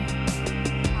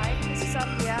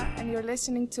Maria, and you're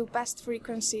listening to Best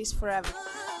Frequencies Forever.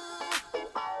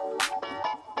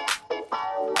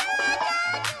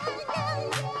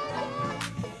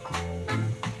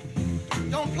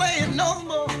 Don't play it no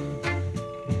more.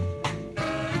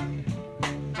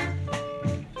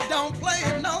 Don't play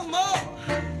it no more.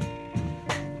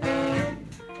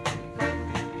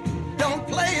 Don't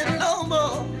play it no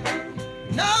more.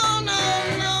 No, no,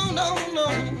 no, no, no,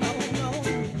 no, no.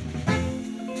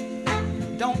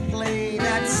 Don't play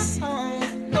that song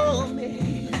for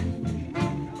me.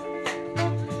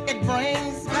 It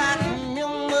brings back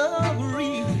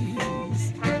memories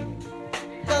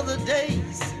of the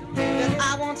days that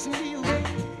I once knew,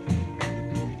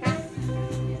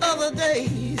 of the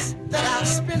days that I've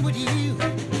spent with you.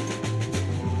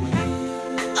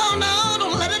 Oh no,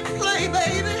 don't let it play,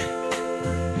 baby.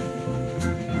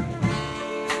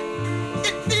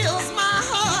 It fills my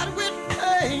heart with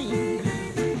pain.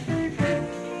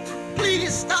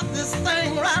 Please stop this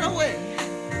thing right away.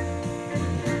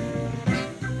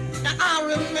 Now I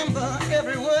remember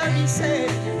every word you said.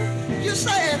 You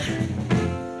said,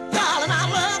 darling, I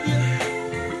love you.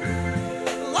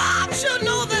 Why don't you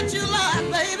know that you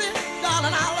lied, baby?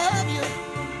 Darling, I love you.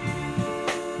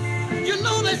 You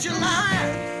know that you lied.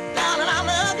 Darling, I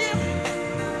love you.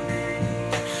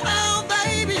 Oh,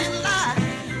 baby, you lied.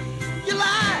 You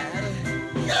lied.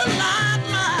 You lied,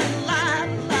 lied, lied,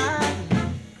 lied.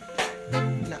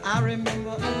 Now I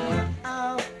remember on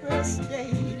our first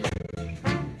date.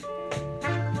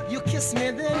 You kissed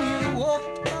me, then you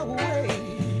walked away.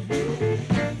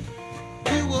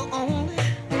 You were only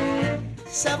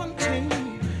 17.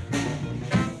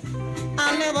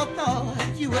 I never thought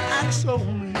you would act so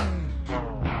mean.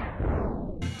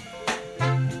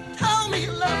 Told me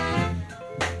you loved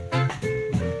me.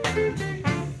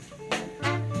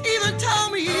 Even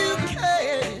told me you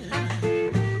cared.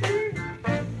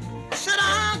 Said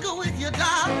I'll go with you,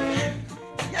 darling.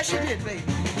 Yes, you did, baby.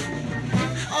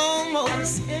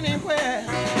 Almost anywhere.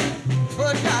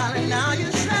 But darling, now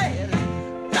you said,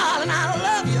 darling, I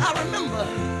love you. I remember.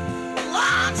 Well,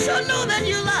 I sure know that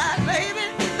you lied, baby.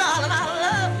 Darling, I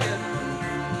love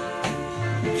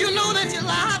you. You know that you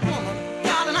lied, woman.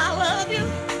 Darling, I love you.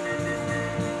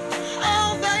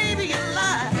 Oh, baby, you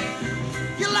lied.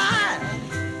 You lied.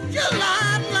 You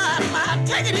lied, lied, lied.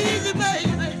 Take it easy, baby.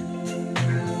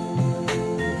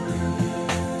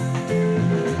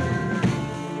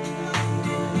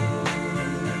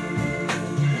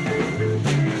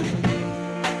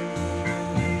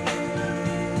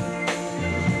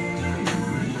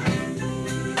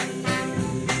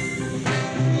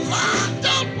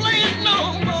 Don't play it no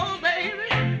more, baby.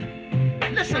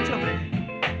 Listen to me.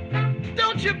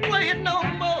 Don't you play it no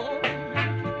more.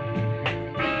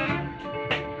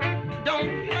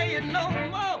 Don't play it no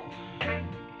more.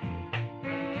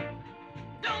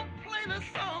 Don't play the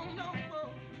song no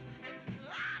more.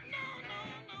 Ah, no, no,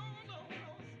 no, no, no.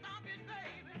 Stop it,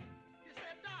 baby. You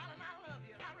said, darling, I love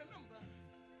you. I remember.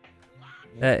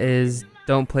 That is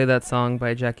Don't Play That Song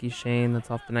by Jackie Shane. That's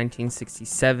off the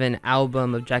 1967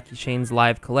 album of Jackie Shane's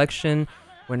live collection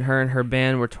when her and her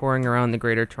band were touring around the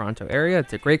greater Toronto area.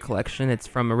 It's a great collection. It's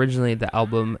from originally the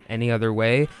album Any Other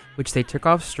Way, which they took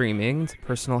off streaming. It's a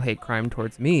personal hate crime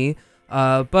towards me.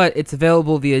 But it's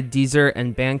available via Deezer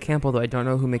and Bandcamp, although I don't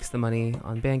know who makes the money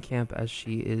on Bandcamp as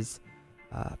she is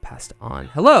passed on.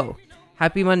 Hello!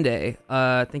 Happy Monday.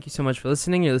 Thank you so much for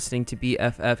listening. You're listening to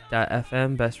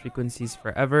BFF.FM, Best Frequencies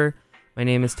Forever. My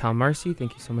name is Tom Marcy.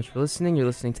 Thank you so much for listening. You're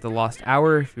listening to The Lost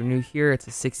Hour. If you're new here, it's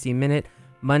a 60-minute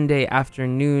Monday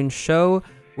afternoon show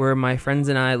where my friends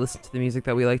and I listen to the music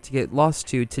that we like to get lost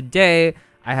to. Today,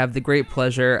 I have the great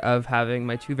pleasure of having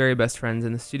my two very best friends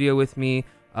in the studio with me.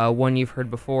 One you've heard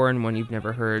before and one you've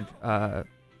never heard. I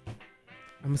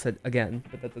almost said again,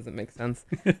 but that doesn't make sense.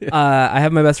 I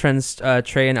have my best friends,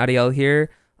 TREY and ARIEL here,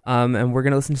 and we're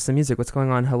going to listen to some music. What's going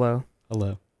on? Hello.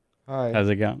 Hello. Hi. How's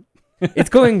it going?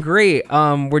 It's going great.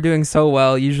 We're doing so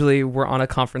well. Usually we're on a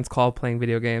conference call playing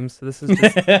video games, so this is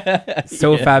just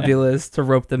so fabulous to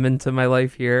rope them into my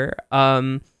life here.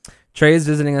 TREY is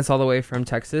visiting us all the way from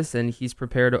Texas, and he's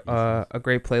prepared a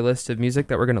great playlist of music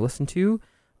that we're going to listen to.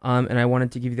 And I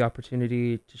wanted to give you the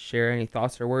opportunity to share any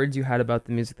thoughts or words you had about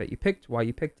the music that you picked, why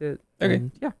you picked it. Okay.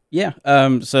 And, Yeah.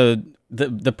 So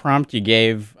the prompt you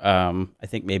gave, I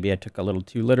think maybe I took a little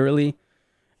too literally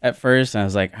at first. And I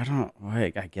was like,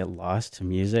 I get lost to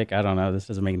music. I don't know. This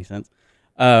doesn't make any sense.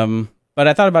 But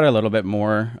I thought about it a little bit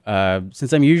more.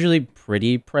 Since I'm usually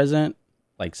pretty present,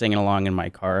 like singing along in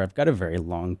my car, I've got a very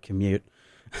long commute.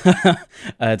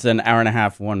 It's an hour and a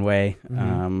half one way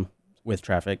with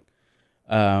traffic.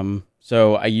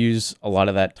 So I use a lot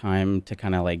of that time to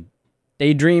kind of like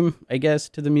daydream, I guess,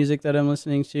 to the music that I'm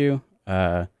listening to.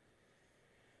 So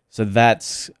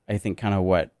that's, I think, kind of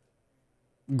what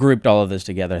grouped all of this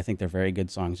together. I think they're very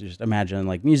good songs. You just imagine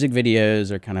like music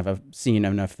videos or kind of a scene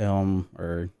in a film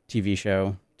or TV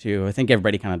show too. I think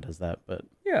everybody kind of does that, but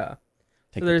Yeah.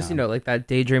 take So your there's, time. like that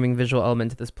daydreaming visual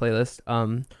element to this playlist.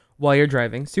 While you're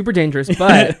driving, super dangerous,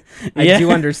 but I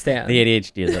do understand. The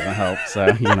ADHD doesn't help,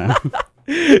 so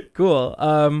Cool.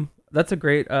 That's a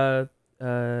great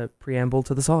preamble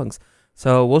to the songs.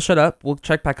 So we'll shut up. We'll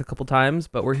check back a couple times,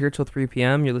 but we're here till 3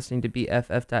 p.m. You're listening to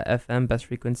BFF.FM, Best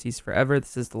Frequencies Forever.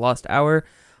 This is The Lost Hour.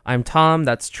 I'm Tom.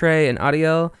 That's Trey and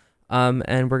Ariel.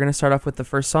 And we're going to start off with the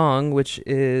first song, which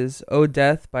is Oh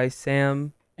Death by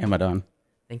Sam. Amadon.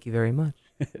 Thank you very much.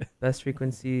 Best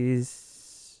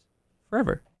Frequencies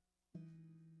Forever.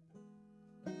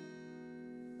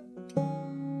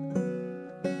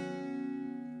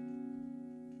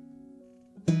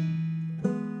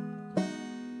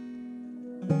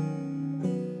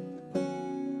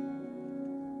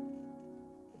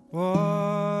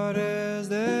 What is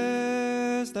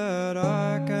this that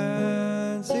I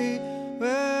can see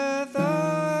with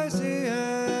icy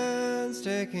hands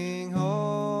taking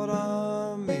hold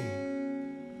on me?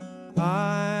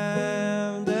 I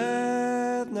am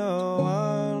dead, no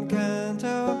one can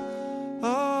tell.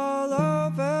 I'll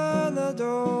open the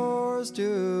doors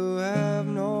to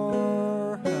heaven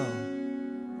or hell.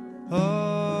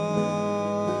 Oh,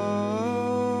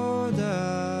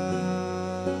 death.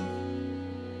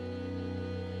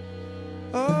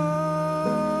 Oh,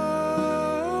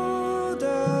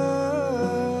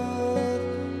 death,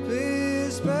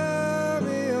 please spare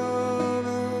me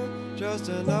over just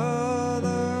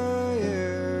another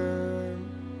year.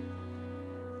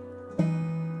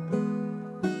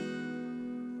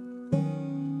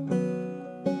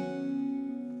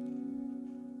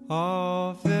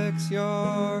 I'll fix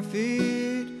your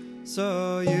feet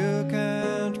so you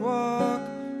can't walk.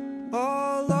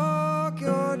 I'll lock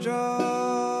your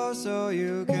jaw so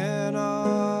you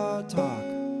cannot talk.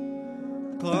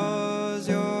 Close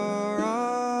your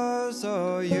eyes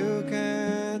so you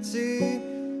can't see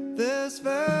this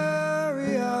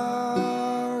very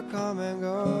hour. Come and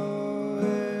go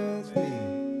with me.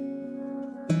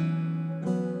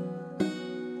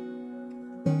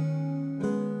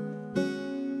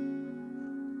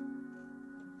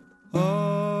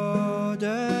 Oh,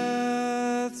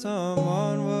 death,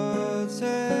 someone would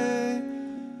say,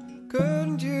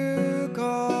 couldn't you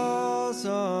call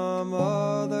some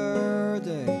other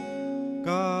day?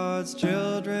 God's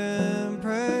children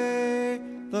pray,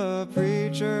 the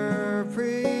preacher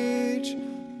preach.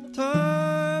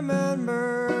 Time and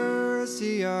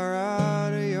mercy are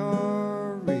out of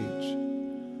your reach.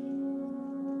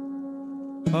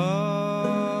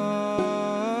 Oh,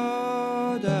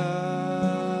 death.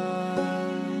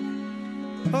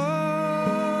 Oh,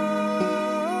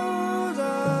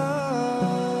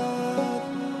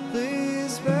 death,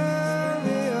 please spare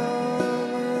me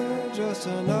over just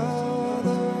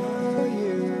another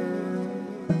year.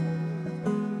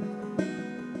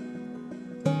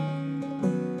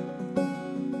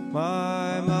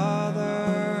 My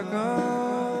mother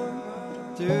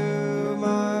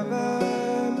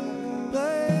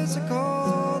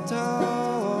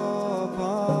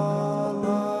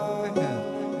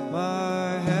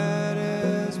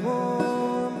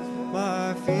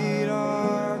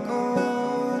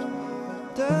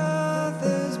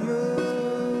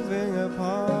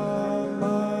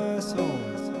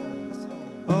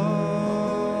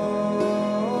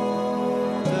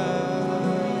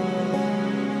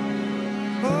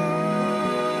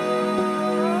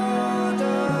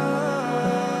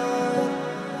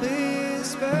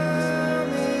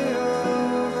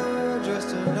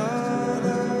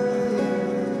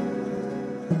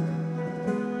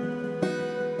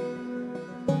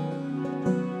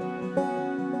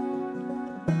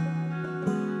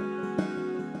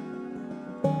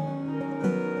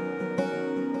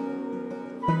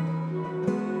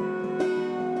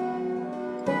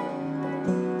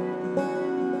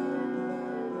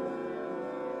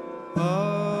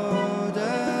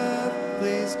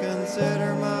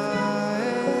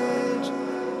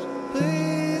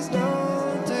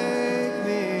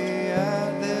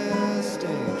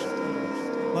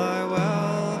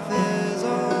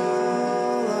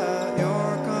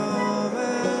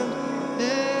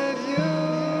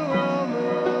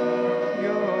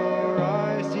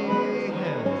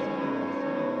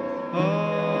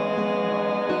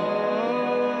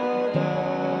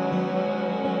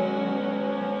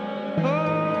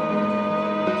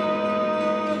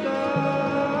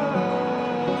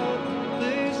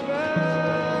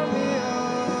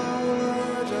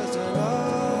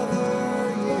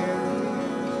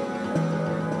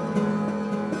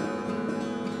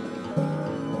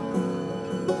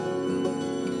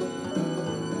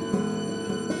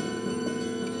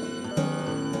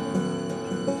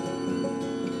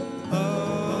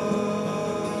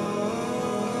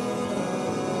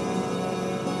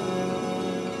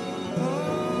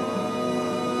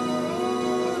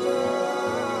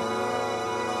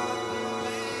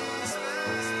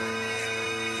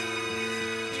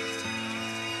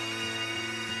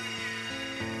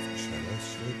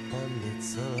Šly panny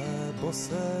celé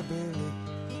bosé byly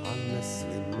a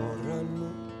nesly moranu.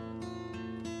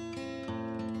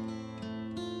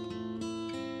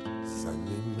 Za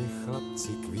nimi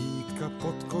chlapci kvítka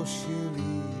pod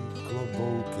košilí,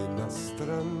 klobouky na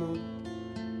stranu.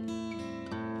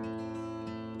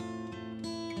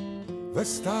 Ve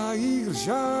stájích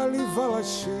řáli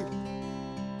valaši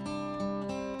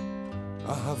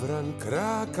a havran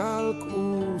krákal k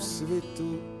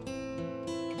úsvitu.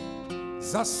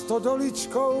 Za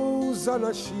stodoličkou za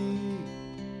naší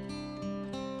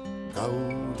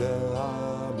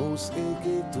Gaudeamus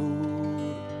igitur,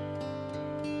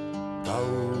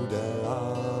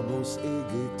 Gaudeamus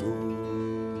igitur.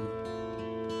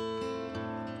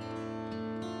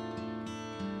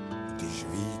 Když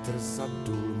vítr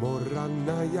zadul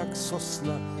morana jak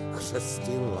sosna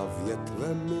chřestila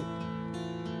větvemi,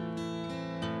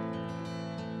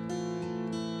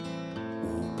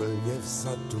 úplně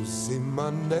vzadu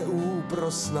zima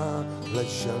neúprosná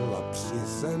ležela při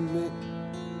zemi.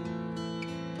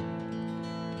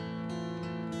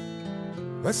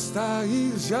 Ve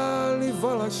stájích řáli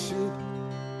valaši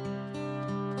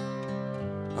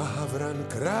a havran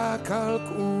krákal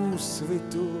k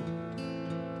úsvitu.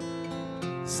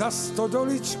 Za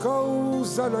stodoličkou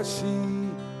za naší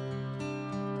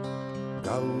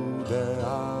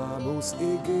Gaudeamus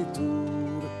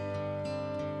igitur,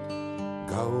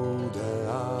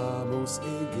 Gaudeamus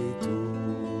igitur.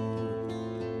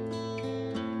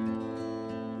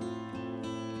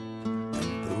 Ten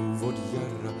průvod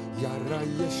jara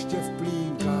ještě v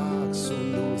plínkách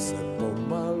sunul se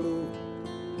pomalu.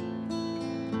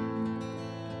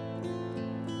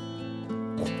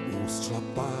 Od úst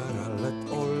šlapára led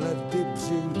o ledy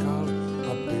břinkal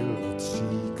a byl od 3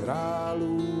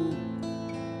 králů.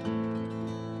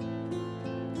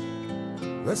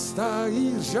 Ve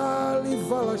stájích řáli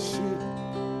valaši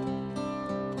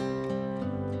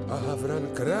a havran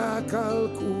krákal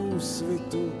k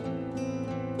úsvitu.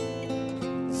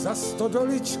 Za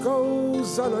stodoličkou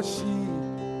za naší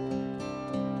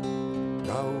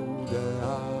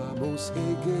Gaudeamus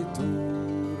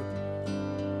igitur,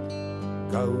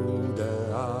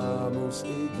 Gaudeamus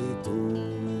igitur.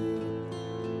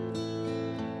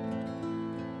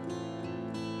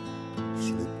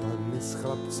 Šli panny s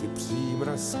chlapci,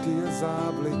 přímrazky je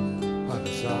zábly a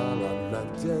hřála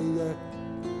naděje.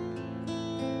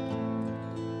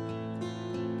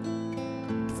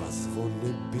 Dva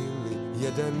zvony byly,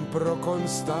 jeden pro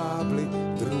konstábly,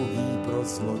 druhý pro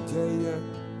zloděje.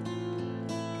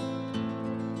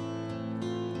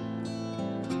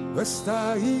 Ve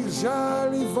stájích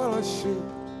řáli valaši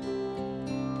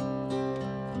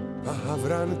a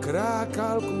havran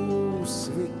krákal k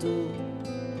úsvitu.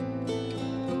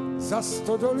 Za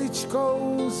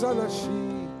stodoličkou za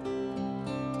naší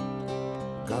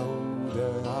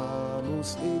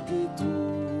Gaudeamus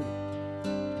igitur,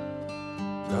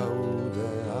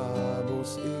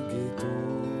 Gaudeamus igitur.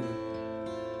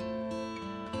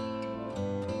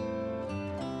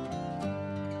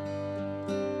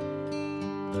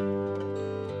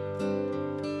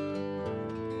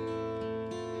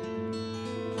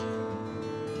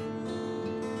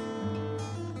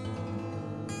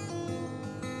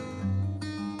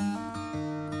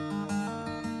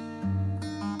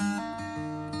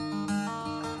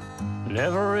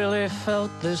 Never really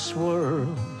felt this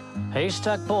world,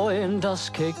 haystack boy and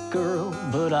dust cake girl,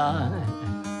 but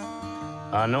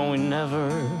I know we never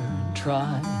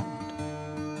tried.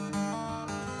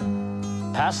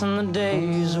 Passing the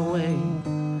days away,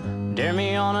 dare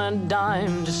me on a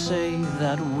dime to say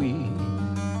that we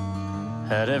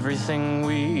had everything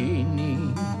we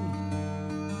need.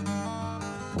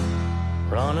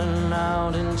 Running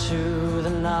out into the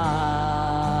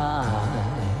night,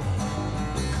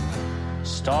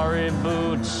 starry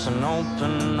boots and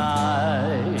open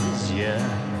eyes, yeah.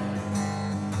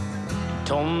 You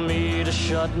told me to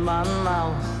shut my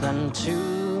mouth, and to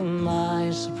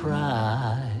my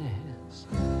surprise,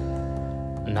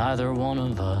 neither one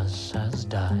of us has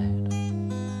died.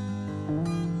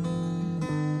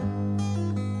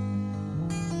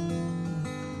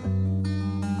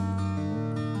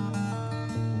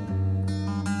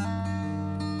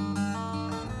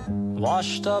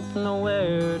 Washed up,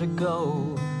 nowhere to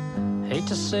go. Hate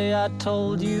to say I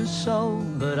told you so,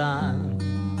 but I'm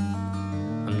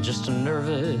just a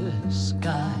nervous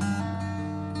guy.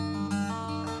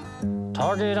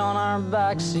 Target on our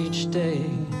backs each day.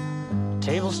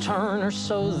 Tables turn, or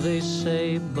so they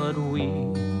say, but we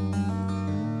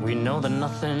know that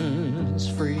nothing's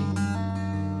free.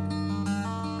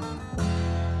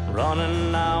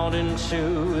 Running out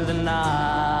into the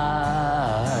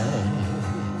night,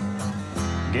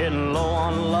 getting low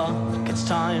on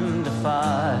time to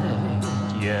fight,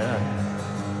 yeah.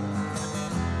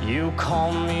 You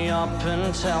call me up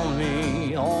and tell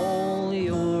me all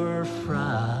your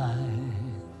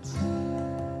frights,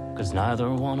 'cause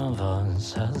neither one of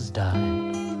us has died.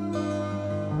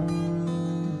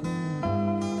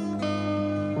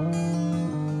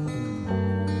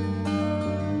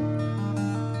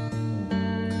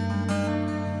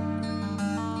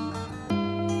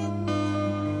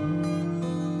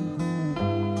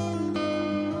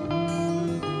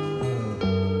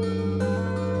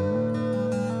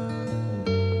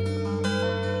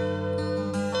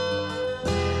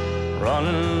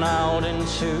 Running out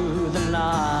into the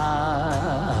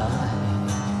night,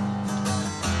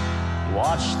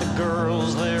 watch the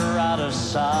girls, they're out of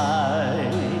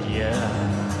sight, yeah.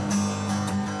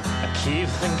 I keep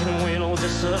thinking we'll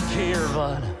disappear,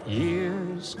 but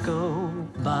years go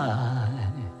by,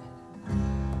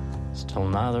 still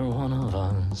neither one of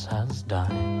us has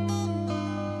died.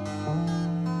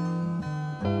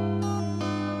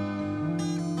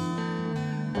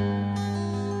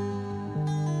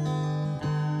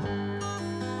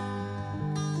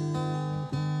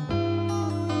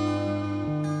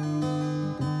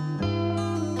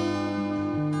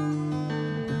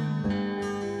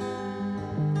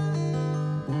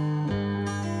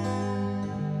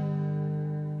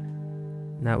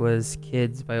 That was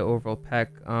Kids by Orville Peck.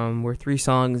 We're 3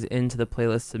 songs into the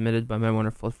playlist submitted by my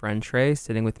wonderful friend Trey,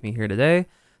 sitting with me here today.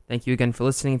 Thank you again for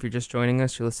listening. If you're just joining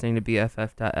us, you're listening to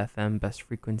BFF.FM, Best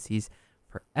Frequencies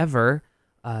Forever.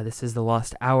 This is The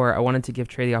Lost Hour. I wanted to give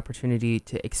Trey the opportunity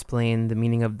to explain the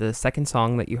meaning of the second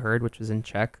song that you heard, which was in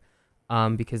Czech,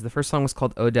 because the first song was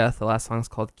called O Death, the last song is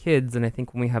called Kids, and I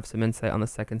think when we have some insight on the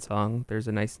second song, there's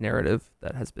a nice narrative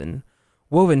that has been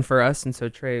woven for us. And so,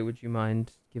 Trey, would you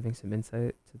mind giving some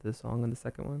insight to the song on the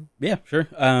second one? Yeah, sure.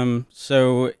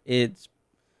 So it's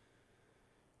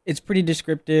pretty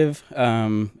descriptive.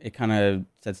 It kind of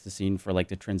sets the scene for like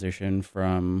the transition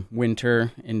from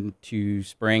winter into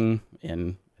spring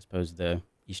in, I suppose, the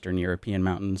Eastern European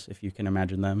mountains, if you can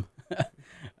imagine them.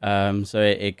 So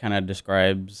it kind of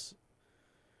describes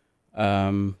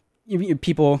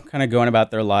people kind of going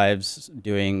about their lives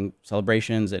doing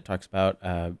celebrations. It talks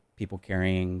about people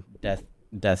carrying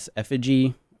death's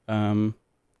effigy, kind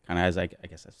of as I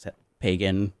guess a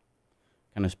pagan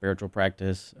kind of spiritual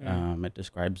practice. It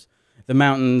describes the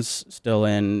mountains still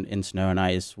in snow and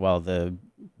ice, while the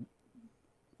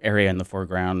area in the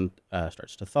foreground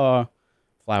starts to thaw,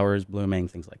 flowers blooming,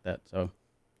 things like that. So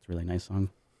it's a really nice song,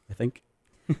 I think.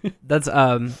 That's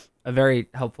a very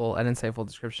helpful and insightful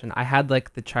description. I had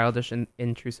like the childish and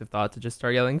intrusive thought to just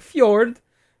start yelling fjord.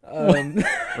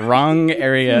 Wrong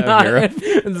area of Europe.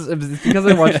 It's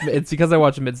because I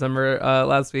watched Midsummer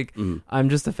last week. I'm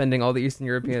just offending all the Eastern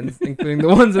Europeans, including the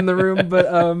ones in the room.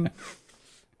 But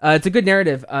it's a good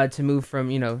narrative to move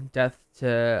from death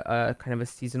to kind of a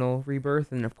seasonal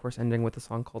rebirth, and of course ending with a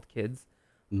song called Kids.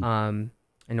 I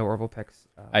know Orville Peck's.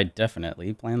 I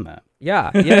definitely planned that. Yeah,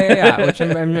 which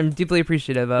I'm deeply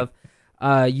appreciative of.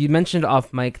 You mentioned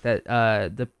off mic that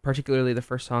particularly the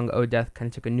first song, "Oh Death," kind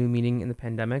of took a new meaning in the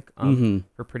pandemic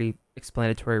for pretty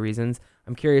explanatory reasons.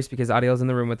 I'm curious because Ariel's in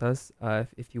the room with us.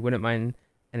 If you wouldn't mind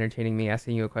entertaining me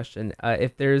asking you a question,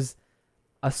 if there's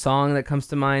a song that comes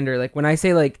to mind, or like when I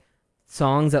say like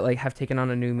songs that like have taken on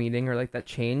a new meaning or like that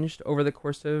changed over the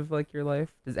course of like your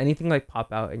life, does anything like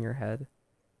pop out in your head?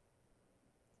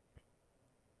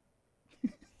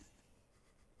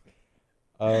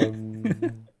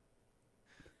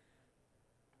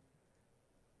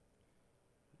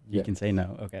 You can say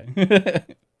no. Okay.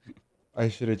 I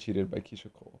Should Have Cheated by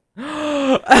Keisha Cole.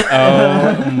 Oh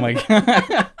my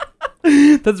god.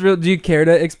 That's real. Do you care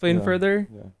to explain further?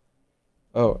 Yeah.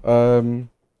 Oh,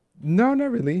 no,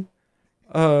 not really.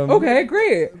 Okay,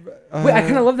 great. Wait, I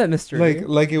kind of love that mystery.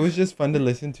 Like it was just fun to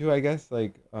listen to, I guess.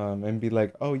 Like, and be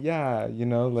like, oh yeah,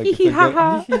 like.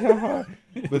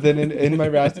 But then in my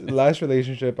last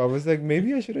relationship, I was like,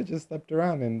 maybe I should have just slept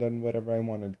around and done whatever I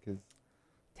wanted, because.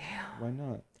 Damn. Why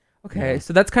not? Okay,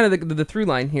 so that's kind of the through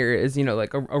line here is,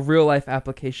 like a real life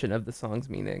application of the song's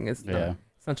meaning. It's not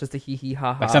just a hee hee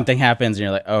ha ha. Like something happens and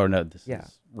you're like, oh no, this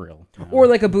is real. Or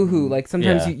like a boohoo. Like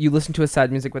sometimes you listen to a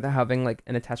sad music without having like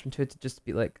an attachment to it, to just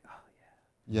be like, oh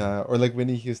yeah. Yeah, or like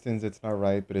Whitney Houston's "It's Not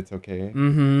Right, But It's Okay."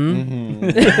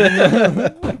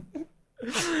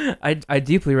 I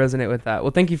deeply resonate with that.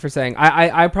 Well, thank you for saying.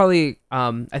 I probably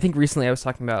I think recently I was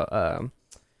talking about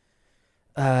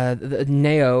the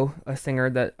Neo, a singer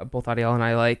that both Ariel and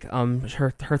I like.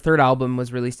 Her third album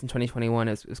was released in 2021.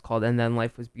 It was called "And Then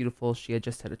Life Was Beautiful." She had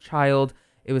just had a child.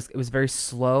 It was very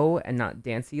slow and not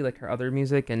dancey like her other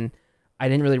music, and I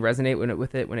didn't really resonate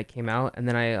with it when it came out, and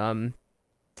then I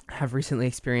have recently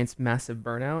experienced massive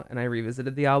burnout, and I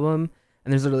revisited the album,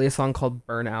 and there's literally a song called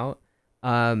Burnout,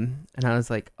 and I was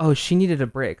like, oh, she needed a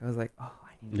break. I was like, oh,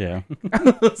 I need a break.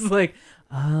 I was like,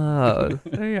 oh,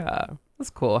 so yeah, that's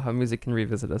cool how music can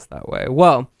revisit us that way.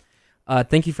 Well,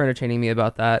 thank you for entertaining me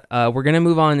about that. We're gonna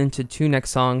move on into two next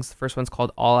songs. The first one's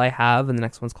called All I Have, and the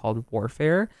next one's called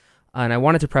Warfare. And I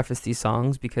wanted to preface these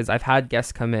songs because I've had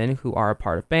guests come in who are a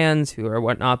part of bands, who are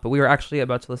whatnot, but we were actually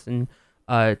about to listen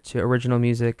to original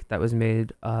music that was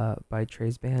made by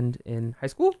TREY's band in high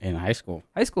school. High school.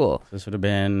 So this would have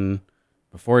been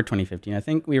before 2015. I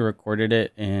think we recorded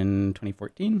it in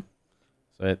 2014.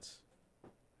 So it's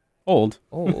old.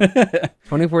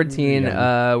 2014.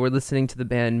 Yeah. We're listening to the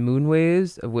band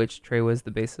Moonwaves, of which TREY was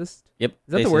the bassist. Yep. Is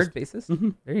that the word, bassist? Mm-hmm.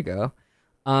 There you go.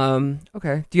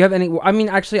 Okay. Do you have any? I mean,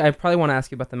 actually, I probably want to ask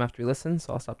you about them after we listen,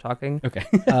 so I'll stop talking. Okay.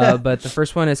 But the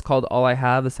first one is called All I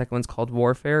Have. The second one's called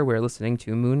Warfare. We're listening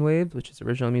to Moonwaves, which is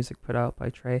original music put out by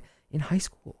TREY in high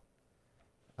school.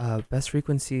 Best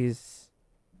frequencies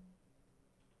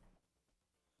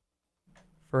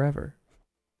forever.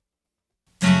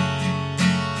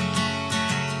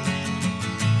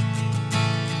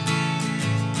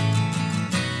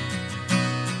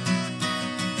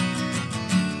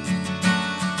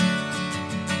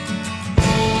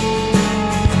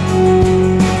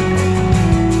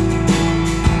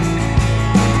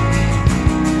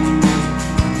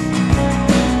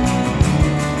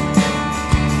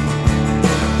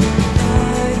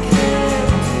 I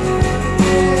can't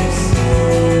do this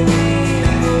anymore.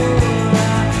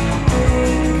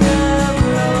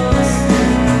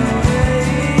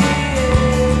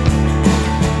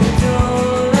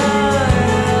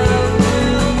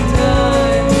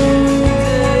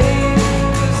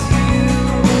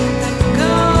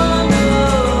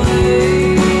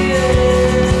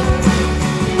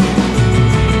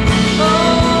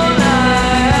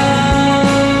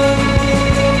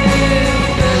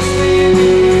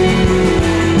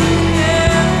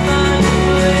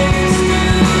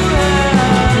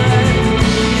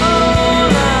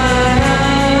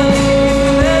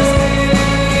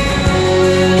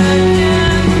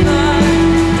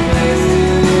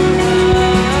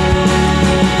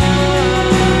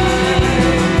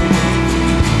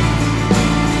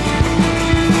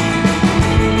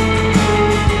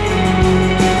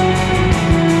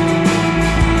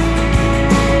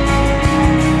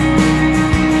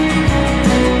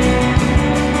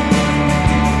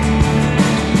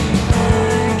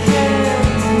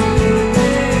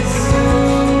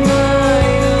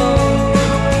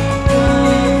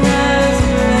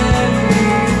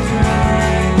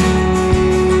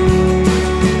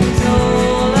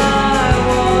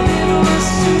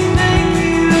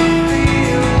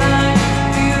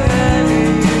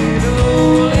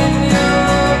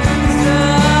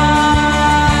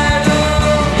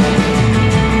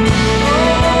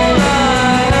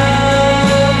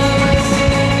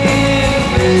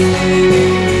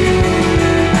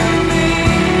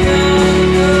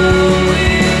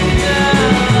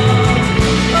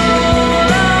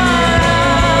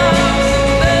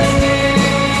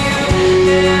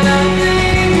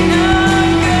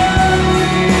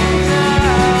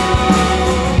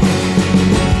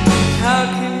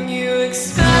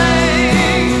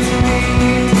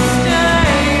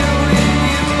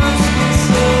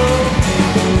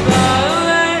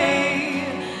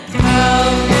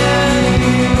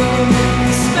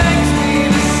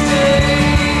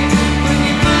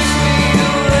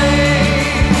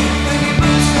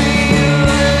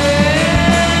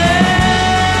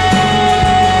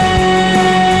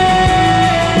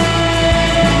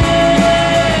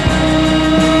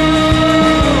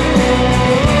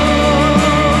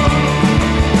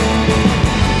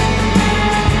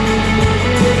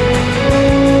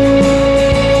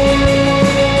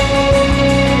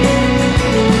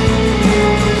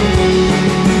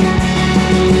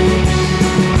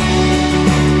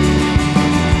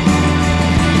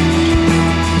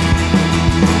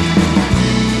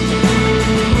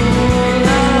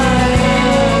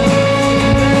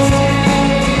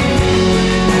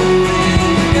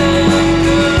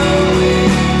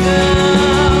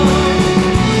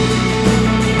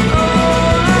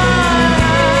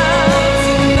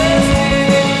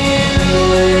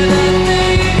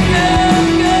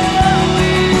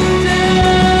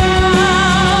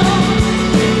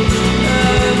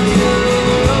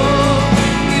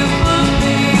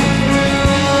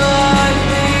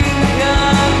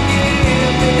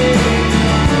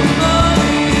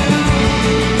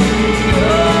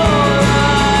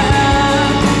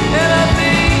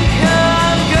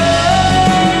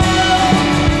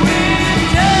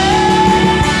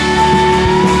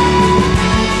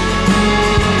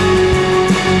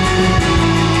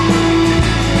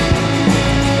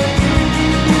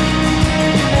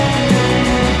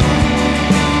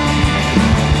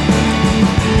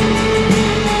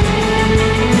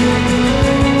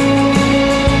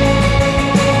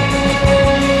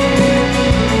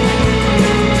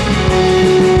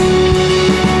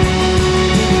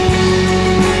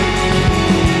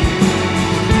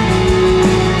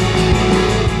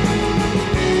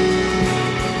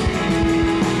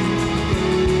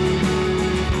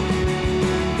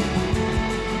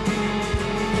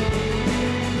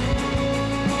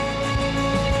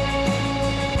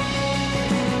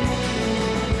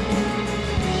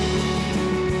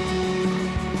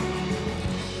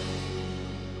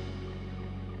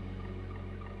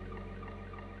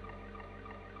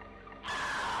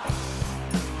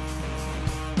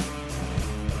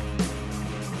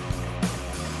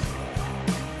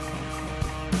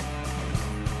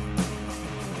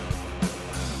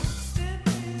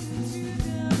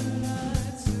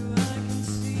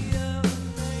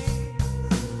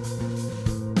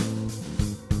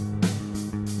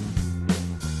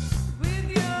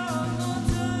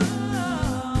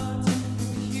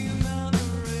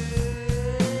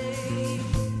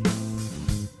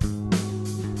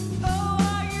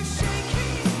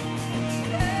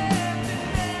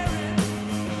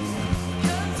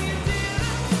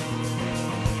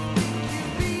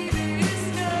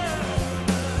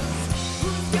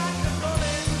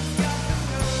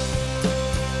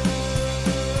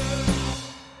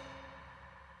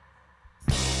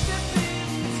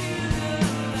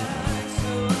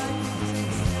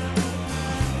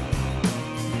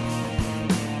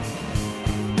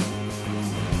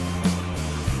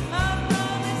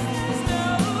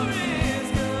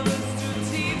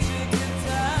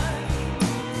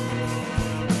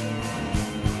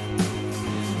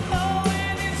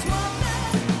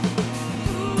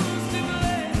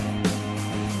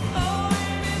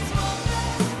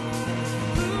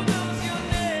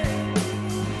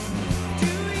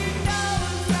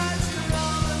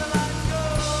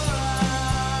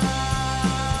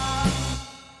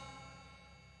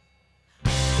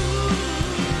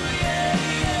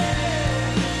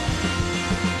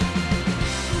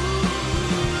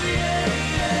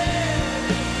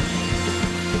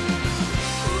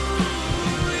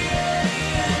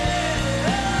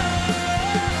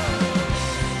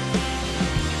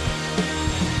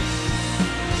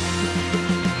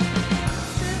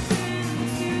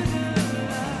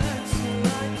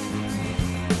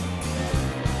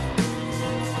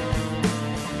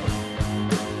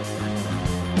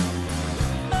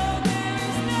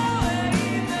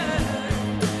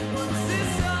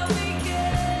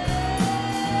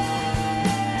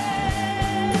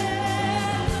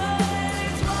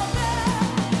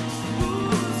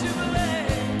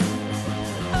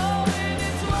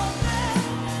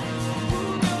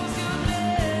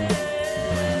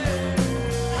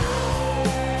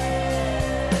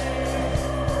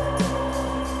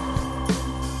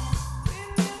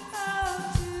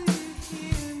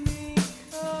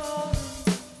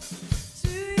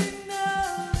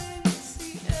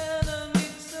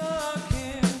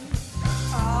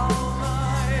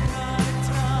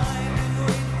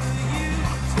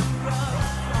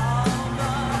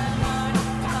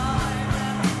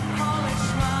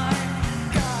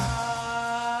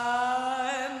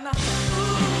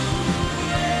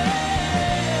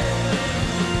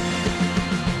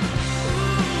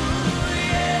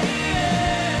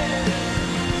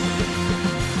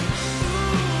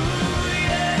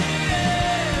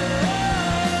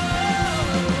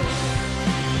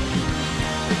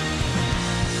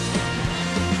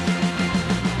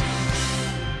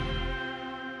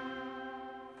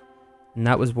 and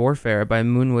that was Warfare by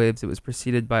Moonwaves. It was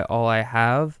preceded by All I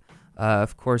Have.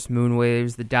 Of course,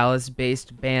 Moonwaves, the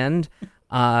Dallas-based band.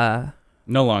 No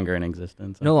longer in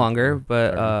existence. No longer,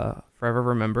 but forever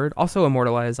remembered. Also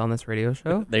immortalized on this radio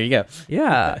show. There you go.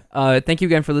 Yeah. Thank you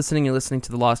again for listening. You're listening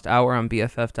to The Lost Hour on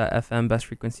BFF.FM, Best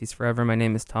Frequencies Forever. My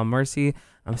name is Tom Marcy.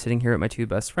 I'm sitting here with my two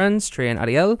best friends, Trey and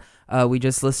Ariel. We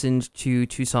just listened to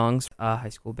two songs, high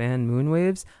school band,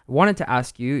 Moonwaves. I wanted to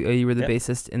ask you, you were the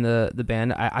bassist in the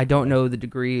band. I don't know the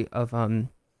degree of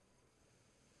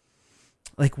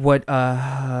like what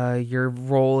your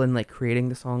role in like creating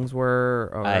the songs were.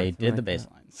 Or I did the like bass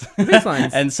lines. Bass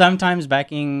lines. And sometimes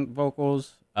backing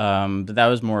vocals. But that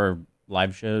was more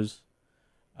live shows.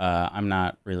 I'm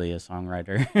not really a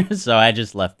songwriter, so I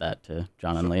just left that to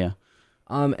John and Leah.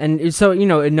 And so,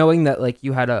 knowing that like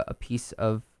you had a piece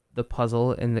of the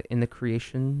puzzle in the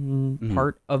creation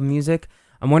part of music,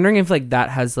 I'm wondering if like that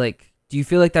has like, do you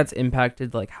feel like that's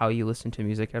impacted like how you listen to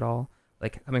music at all?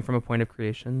 Like coming from a point of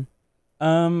creation?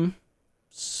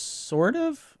 Sort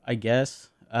of, I guess.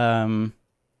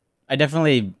 I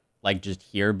definitely like just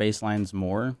hear bass lines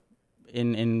more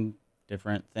in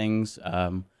different things.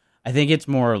 I think it's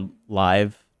more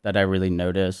live that I really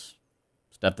notice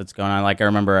stuff that's going on. Like I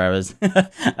remember I was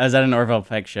I was at an Orville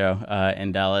Peck show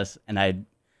in Dallas, and I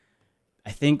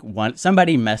think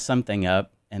somebody messed something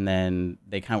up, and then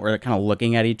they were kind of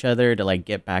looking at each other to like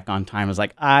get back on time. I was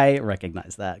like, I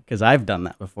recognize that because I've done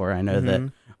that before. I know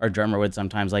that our drummer would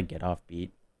sometimes like get off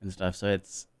beat and stuff. So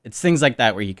it's things like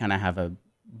that where you kind of have a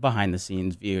behind the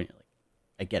scenes view, and you're like,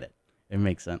 I get it. It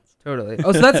makes sense. Totally.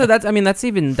 Oh, so that's I would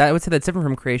say that's different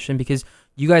from creation because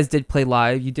you guys did play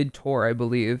live. You did tour, I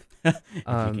believe. If you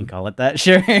can call it that,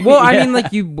 sure. Well, I mean,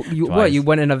 like you what? You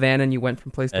went in a van and you went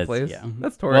from place to place. Yeah,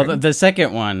 that's touring. Well, the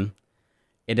second one,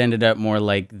 it ended up more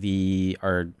like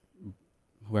whoever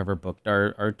booked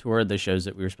our tour, the shows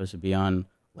that we were supposed to be on,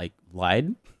 like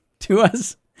lied to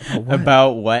us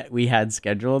about what we had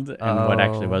scheduled and what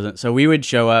actually wasn't. So we would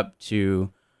show up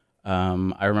to.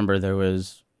 I remember there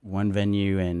was one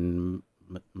venue in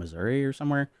Missouri or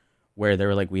somewhere where they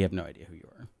were like, we have no idea who you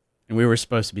are. And we were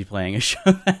supposed to be playing a show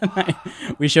that night.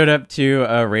 We showed up to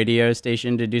a radio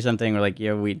station to do something. We're like,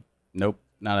 nope,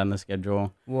 not on the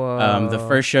schedule. Whoa. The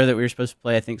first show that we were supposed to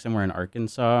play, I think somewhere in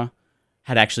Arkansas,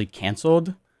 had actually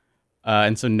canceled.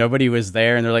 And so nobody was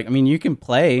there. And they're like, I mean, you can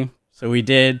play. So we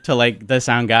did to like the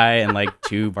sound guy and like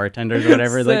two bartenders or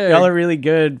whatever. Like, y'all are really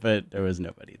good, but there was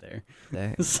nobody there.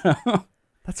 Dang. So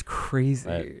that's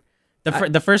crazy.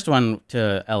 The first one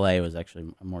to LA was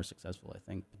actually more successful, I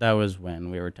think. That was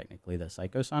when we were technically the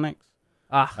Psychosonics.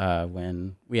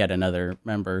 When we had another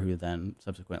member who then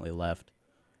subsequently left.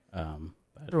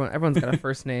 Everyone's got a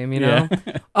first name, you know.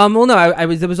 Well, no,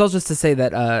 it was all just to say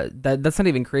that that's not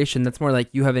even creation. That's more like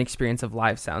you have an experience of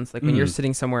live sounds. Like when you're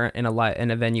sitting somewhere in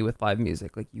a venue with live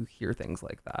music, like you hear things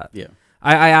like that. Yeah.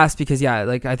 I asked because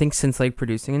like I think since like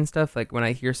producing and stuff, like when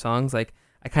I hear songs, like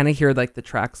I kind of hear like the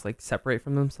tracks like separate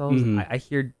from themselves. I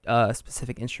hear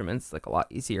specific instruments like a lot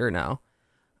easier now.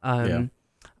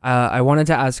 I wanted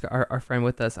to ask our friend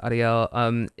with us,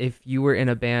 Ariel, if you were in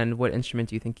a band, what instrument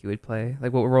do you think you would play?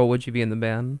 Like, what role would you be in the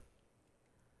band?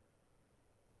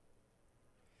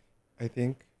 I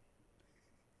think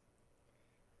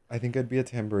I'd be a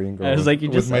tambourine girl. I was like, you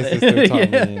just with my said it. sister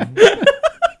Tommy.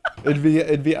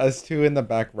 It'd be us two in the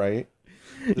back right.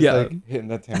 Just like hitting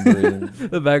the tambourine.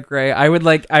 The back right. I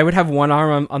would have one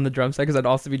arm on the drum set because I'd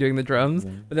also be doing the drums.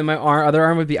 But then my other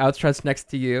arm would be outstretched next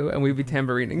to you, and we'd be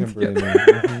tambourining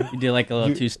together. You do like a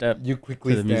little two-step. You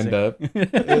quickly stand up,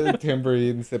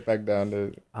 tambourine, sit back down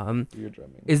to do your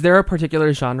drumming. Is there a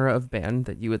particular genre of band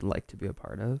that you would like to be a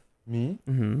part of? Me?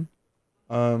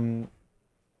 I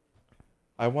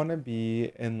want to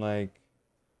be in like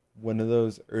one of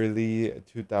those early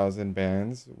 2000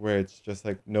 bands where it's just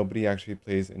like nobody actually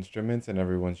plays instruments and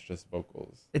everyone's just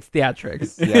vocals. It's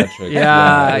theatrics.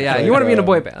 Yeah. Like, you want to be in a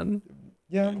boy band.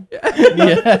 Yeah.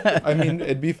 I mean,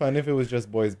 it'd be fun if it was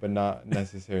just boys, but not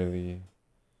necessarily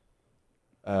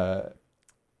boy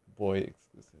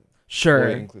exclusive. Sure.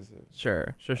 Boy inclusive.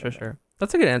 Sure.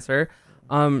 That's a good answer.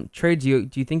 Trey, do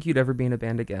you think you'd ever be in a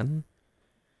band again?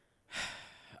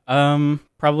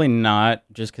 Probably not,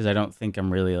 just because I don't think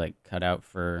I'm really like cut out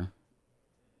for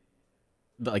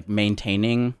like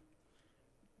maintaining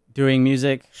doing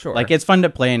music. Sure. Like it's fun to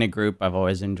play in a group. I've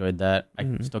always enjoyed that.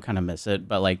 I still kind of miss it,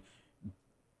 but like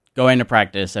going to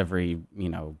practice every,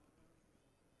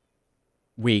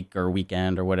 week or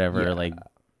weekend or whatever, like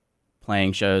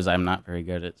playing shows, I'm not very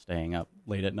good at staying up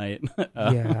late at night.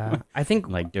 I think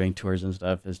like doing tours and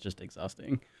stuff is just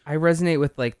exhausting. I resonate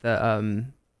with like the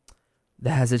the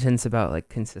hesitance about like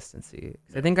consistency.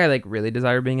 'Cause I think I like really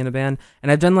desire being in a band,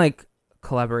 and I've done like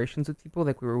collaborations with people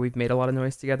like we've made a lot of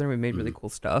noise together. We've made really cool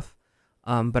stuff.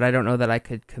 But I don't know that I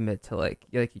could commit to like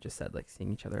you just said, like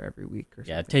seeing each other every week or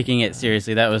something. Yeah, taking it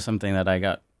seriously. That was something that I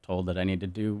got told that I need to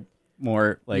do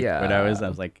more. Like when I was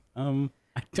like,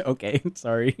 okay,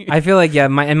 sorry. I feel like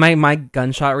my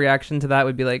gunshot reaction to that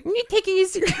would be like, you're taking it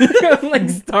seriously. Like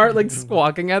start like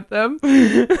squawking at them.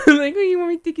 Like, oh, you want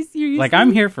me to take it seriously? Like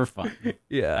I'm here for fun.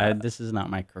 Yeah. This is not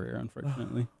my career,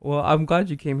 unfortunately. Well, I'm glad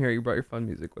you came here. You brought your fun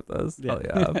music with us. Yeah.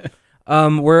 Hell yeah.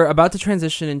 We're about to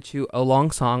transition into a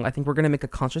long song. I think we're gonna make a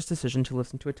conscious decision to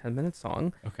listen to a 10-minute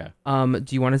song. Okay.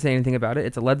 Do you want to say anything about it?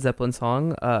 It's a Led Zeppelin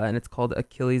song, and it's called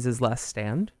Achilles' Last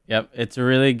Stand. Yep, it's a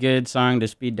really good song to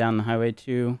speed down the highway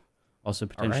to. Also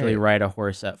potentially ride a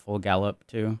horse at full gallop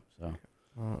too. So.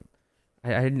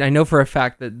 I know for a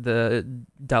fact that the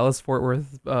Dallas-Fort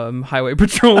Worth Highway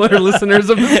Patrol are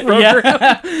listeners of this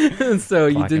program. So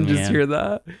you didn't just hear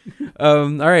that. All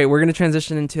right, we're going to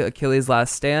transition into Achilles'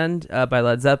 Last Stand by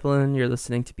Led Zeppelin. You're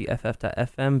listening to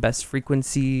BFF.FM, best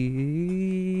frequency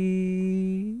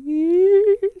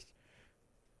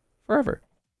forever.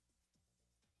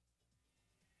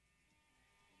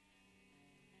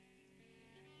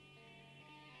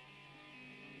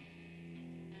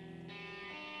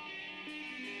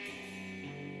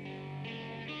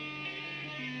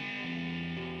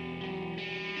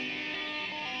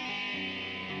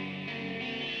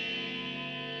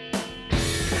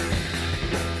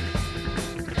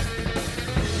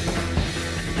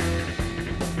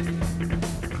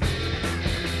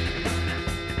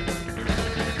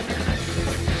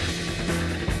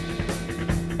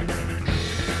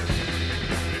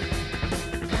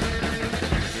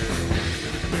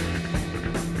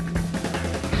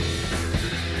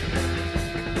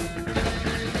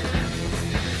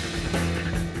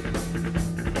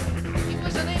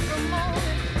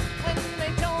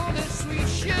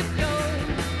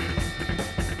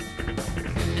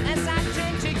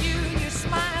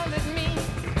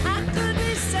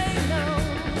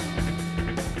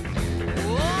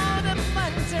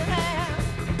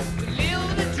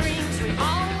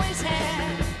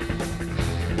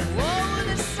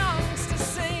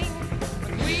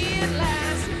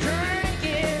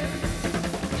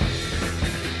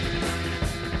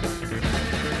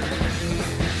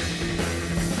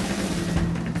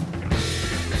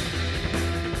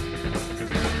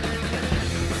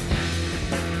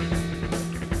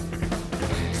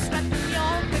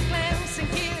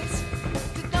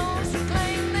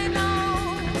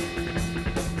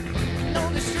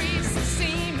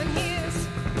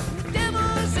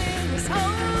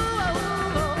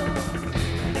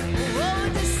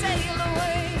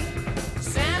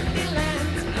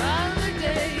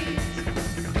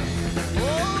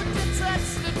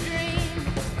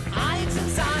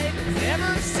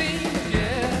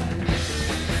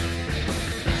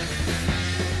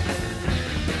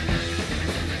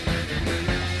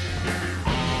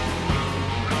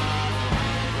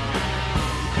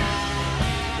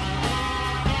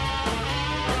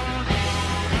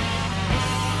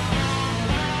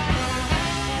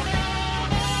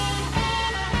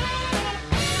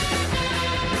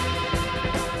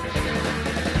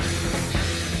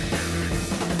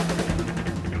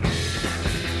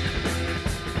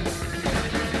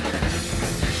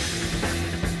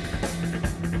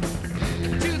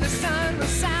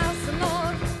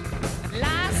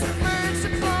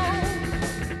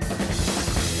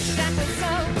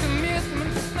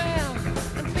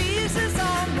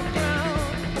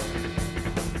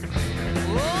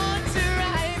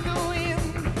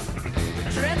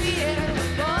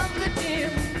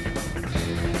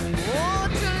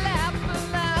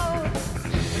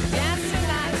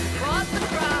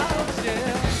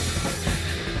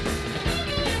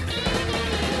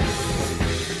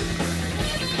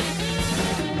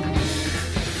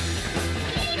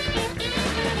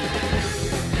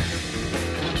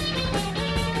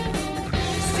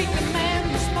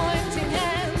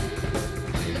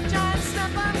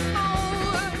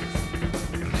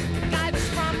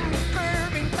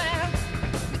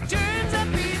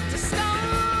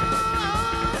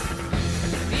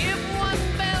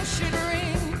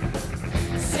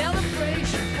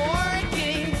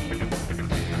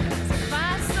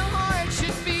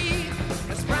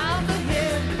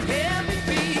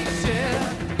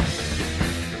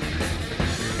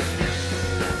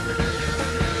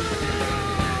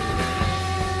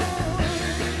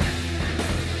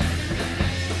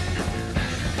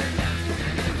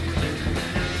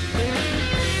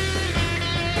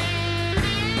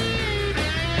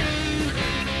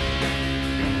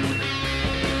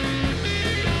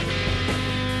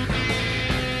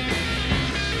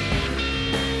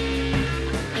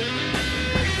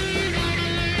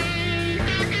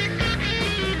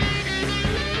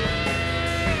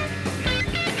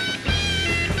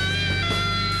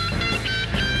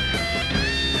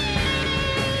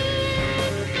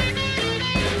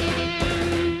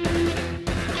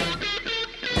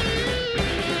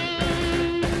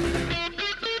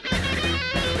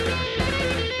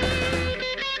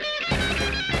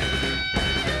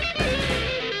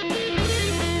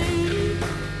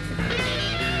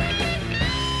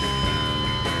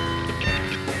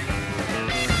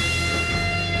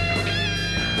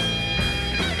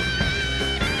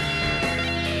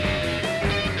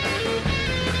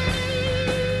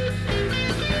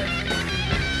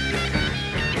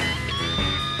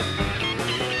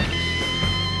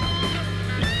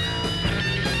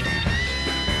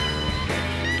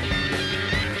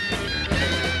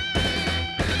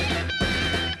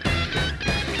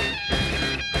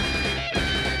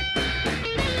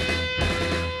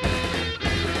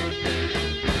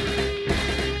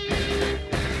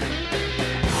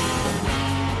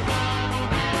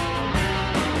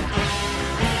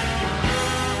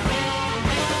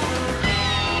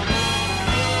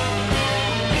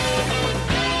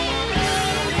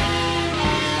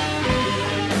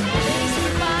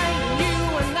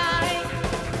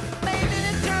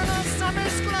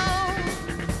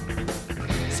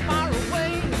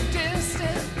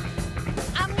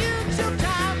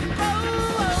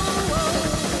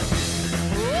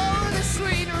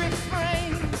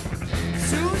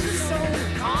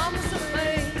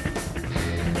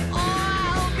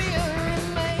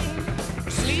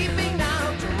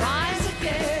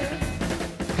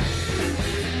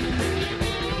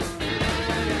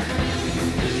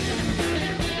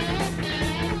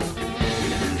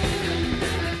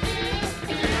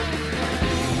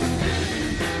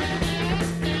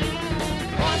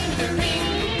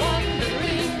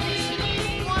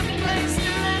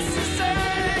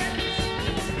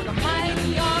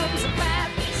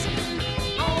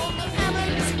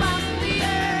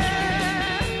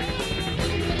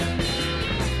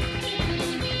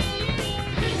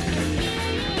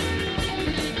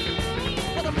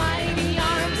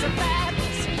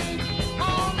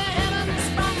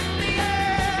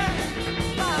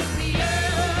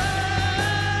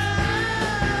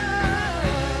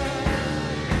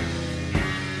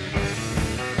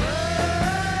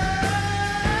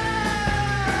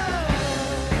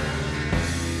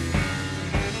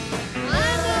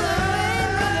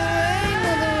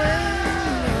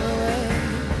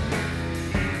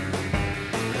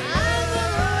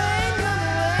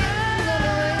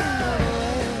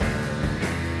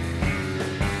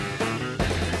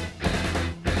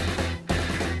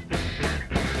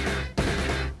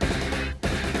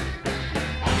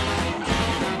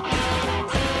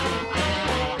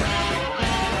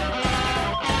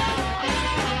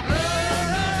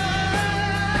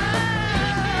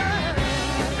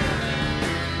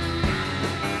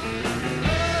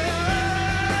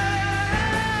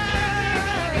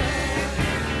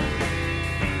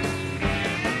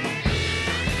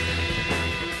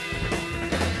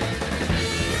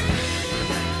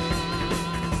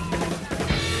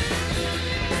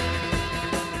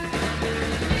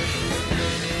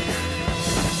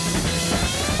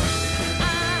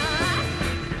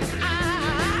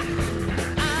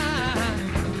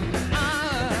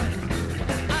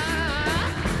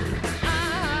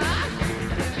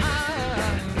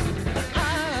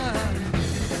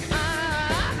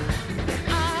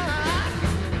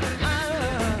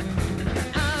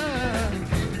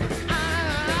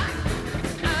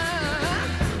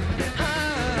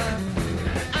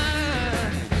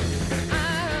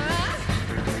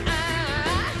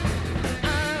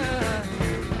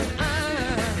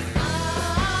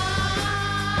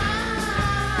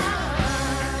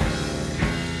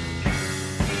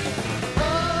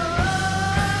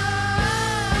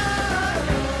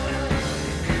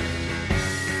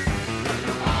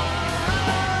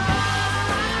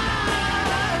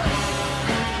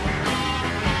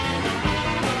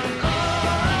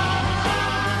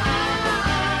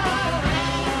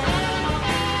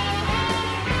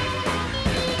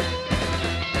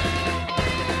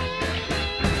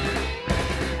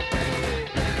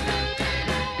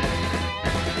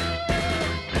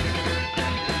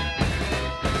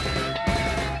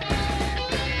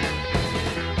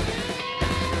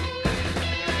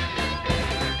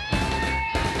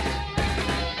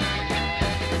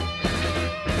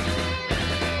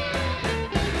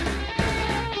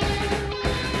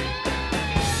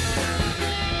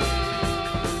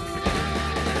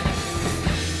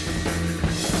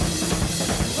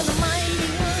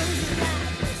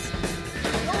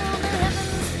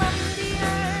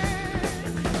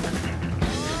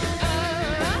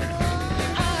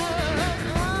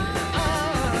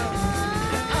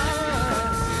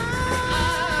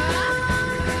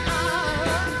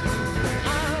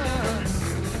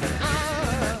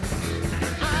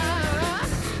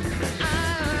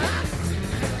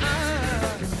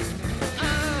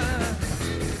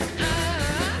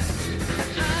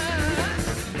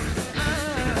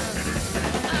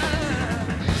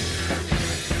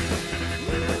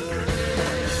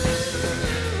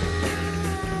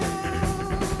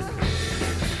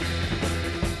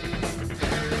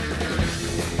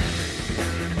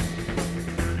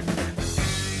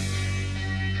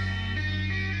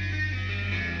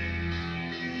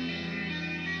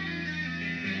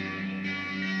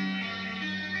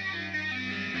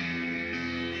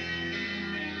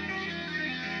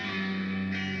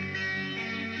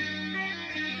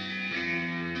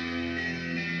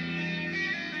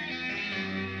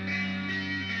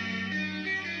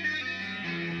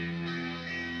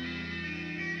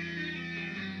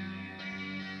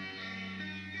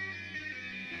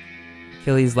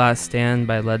 Achilles' Last Stand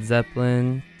by Led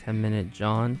Zeppelin. 10-minute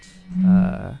jaunt.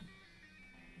 Down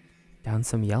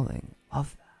some yelling.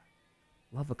 Love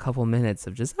that. Love a couple minutes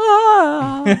of just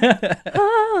You're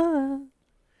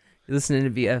listening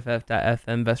to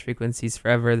BFF.FM, Best Frequencies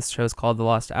Forever. This show is called The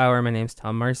Lost Hour. My name's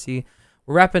Tom Marcy.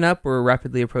 We're wrapping up. We're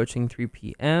rapidly approaching 3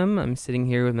 p.m. I'm sitting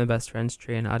here with my best friends,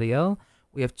 Trey and Ariel.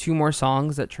 We have 2 more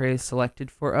songs that Trey has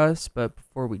selected for us, but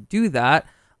before we do that,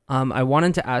 I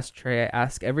wanted to ask Trey, I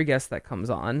ask every guest that comes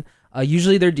on,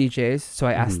 usually they're DJs, so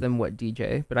I ask them what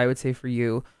DJ, but I would say for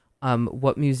you,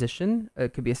 what musician,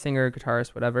 it could be a singer, guitarist,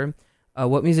 whatever,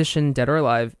 what musician, dead or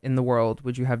alive, in the world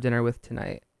would you have dinner with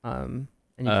tonight? And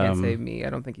you can't say me. I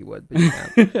don't think you would, but you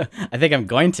can. I think I'm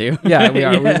going to. Yeah, we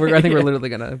are. Yeah. I think we're literally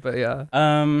gonna, but yeah.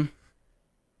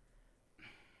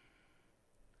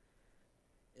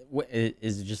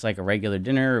 Is it just like a regular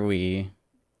dinner? Or are we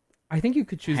I think you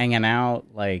could choose hanging out,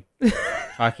 like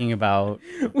talking about,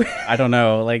 I don't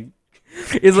know, like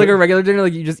it's like a regular dinner,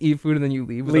 like you just eat food and then you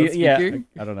leave without speaking?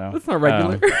 Yeah, I don't know. That's not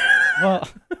regular. Well,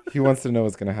 He wants to know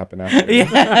what's gonna happen after.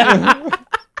 Yeah.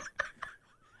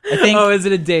 I think. Oh, is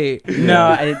it a date?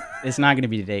 No, it's not going to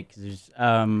be a date because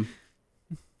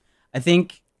I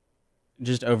think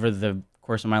just over the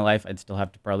course of my life, I'd still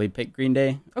have to probably pick Green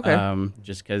Day. Okay.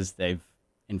 Just because they've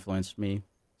influenced me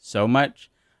so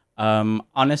much.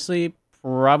 Honestly,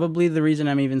 probably the reason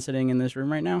I'm even sitting in this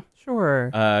room right now. Sure.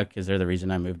 Because they're the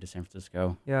reason I moved to San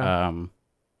Francisco. Yeah. And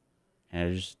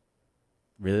I just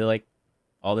really like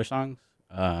all their songs.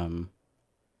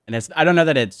 And I don't know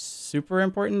that it's super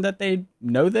important that they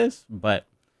know this, but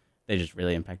they just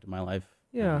really impacted my life.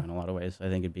 Yeah. In a lot of ways. I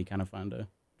think it'd be kind of fun to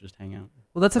just hang out.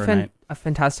 Well, that's a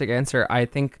fantastic answer. I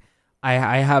think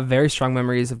I have very strong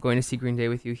memories of going to see Green Day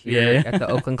with you here at the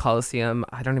Oakland Coliseum.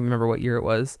 I don't even remember what year it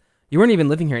was. You weren't even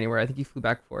living here anywhere. I think you flew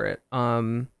back for it.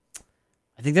 I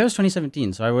think that was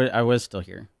 2017, so I was still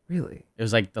here. Really? It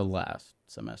was like the last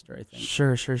semester, I think.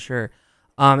 Sure.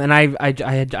 And I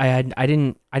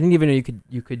didn't even know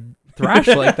you could thrash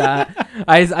like that.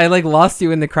 I like lost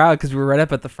you in the crowd because we were right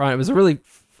up at the front. It was a really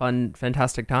fun,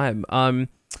 fantastic time.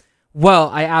 Well,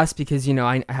 I asked because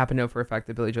I happen to know for a fact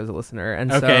that Billy Joe's a listener, and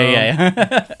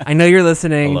yeah. I know you're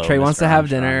listening. Hello, Trey wants Mr. to have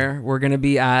Armstrong. dinner. We're gonna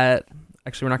be at.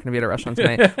 Actually, we're not going to be at a restaurant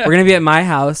tonight. We're going to be at my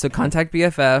house, so contact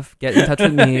BFF, get in touch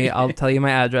with me. I'll tell you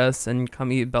my address, and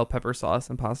come eat bell pepper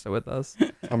sauce and pasta with us.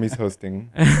 Tommy's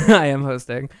hosting. I am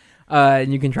hosting,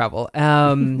 and you can travel.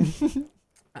 Oh,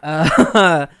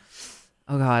 God.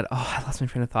 Oh, I lost my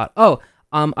train of thought.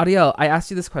 Ariel, I asked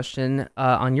you this question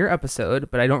on your episode,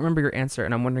 but I don't remember your answer,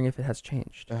 and I'm wondering if it has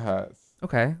changed. It has.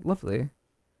 Okay, lovely.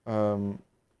 I'm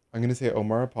going to say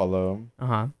Omar Apollo.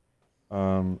 Uh-huh.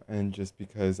 And just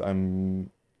because it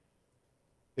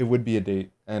would be a date,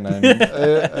 and I'm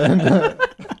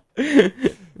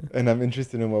and I'm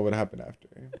interested in what would happen after.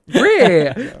 Great.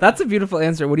 Yeah. That's a beautiful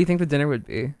answer. What do you think the dinner would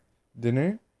be?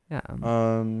 Dinner? Yeah.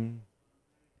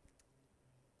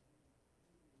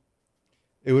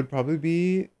 It would probably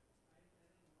be,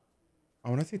 I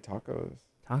want to say tacos.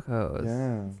 Tacos.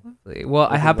 Yeah. Lovely. Well,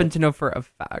 I happen to know for a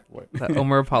fact that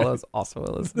Omar Apollo is also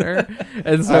a listener.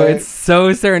 And so it's so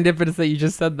serendipitous that you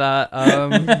just said that.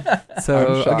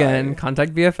 So again,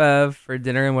 contact BFF for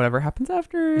dinner and whatever happens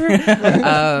after.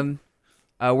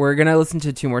 We're going to listen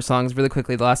to 2 more songs really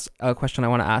quickly. The last question I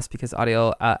want to ask, because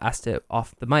Ariel asked it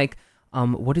off the mic.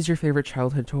 What is your favorite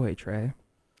childhood toy, Trey?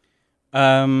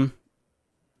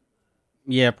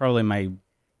 Yeah, probably my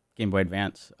Game Boy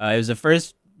Advance. It was the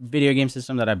first video game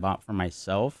system that I bought for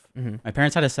myself. Mm-hmm. My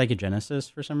parents had a Sega Genesis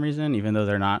for some reason, even though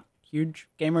they're not huge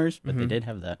gamers, but they did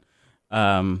have that.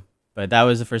 But that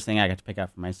was the first thing I got to pick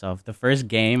out for myself. The first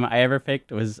game I ever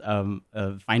picked was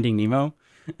Finding Nemo,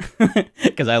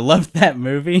 because I loved that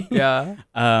movie. Yeah.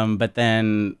 But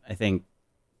then I think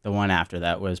the one after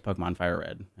that was Pokemon Fire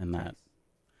Red, and that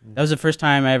was the first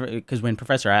time I ever, because when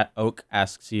Professor Oak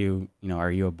asks you,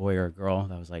 are you a boy or a girl?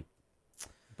 That was like,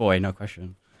 boy, no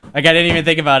question. Like, I didn't even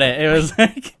think about it. It was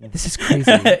like... This is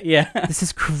crazy. Yeah. This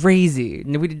is crazy.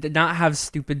 No, we did not have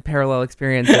stupid parallel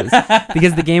experiences.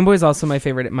 Because the Game Boy is also my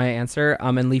answer.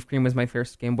 And Leaf Green was my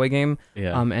first Game Boy game.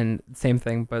 Yeah. And same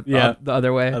thing, but the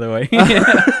other way. Other way.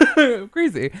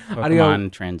 Crazy.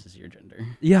 Pokemon trans is your gender.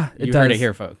 Yeah, it you does. heard it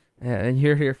here, folks. Yeah, and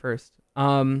you're here first.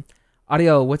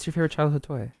 Ariel, what's your favorite childhood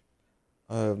toy?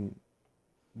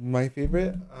 My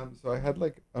favorite, so I had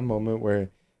like a moment where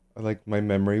like my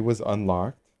memory was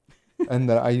unlocked, and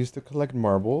that I used to collect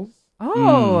marbles.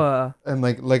 Oh. And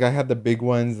like I had the big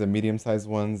ones, the medium-sized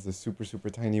ones, the super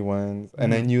tiny ones,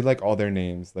 and I knew like all their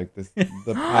names, like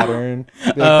the pattern.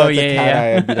 Like, that's a cat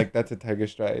eye. I'd be like, that's a tiger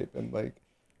stripe, and like,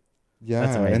 yeah.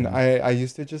 That's and amazing. I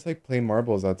used to just like play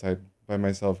marbles outside by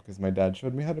myself because my dad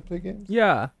showed me how to play games.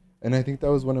 Yeah. And I think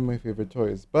that was one of my favorite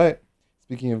toys. But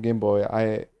speaking of Game Boy,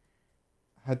 I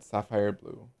had Sapphire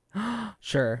Blue.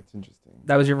 Sure. That's interesting.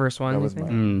 That was your first one? That you was think?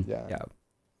 mine. Yeah.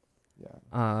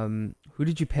 Yeah. Who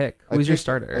did you pick? Who was your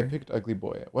starter? I picked Ugly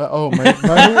Boy. Well,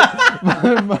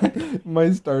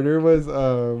 my starter was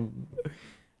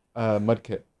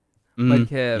Mudkip.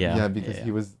 Mudkip. Yeah, because he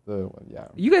was the one. Yeah.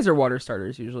 You guys are water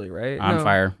starters usually, right? On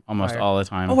fire almost all the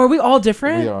time. Oh, are we all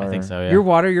different? We are. I think so, yeah. You're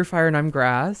water, you're fire, and I'm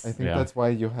grass. I think that's why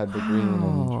you had the green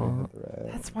and Trey had the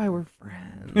red. That's why we're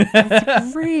friends.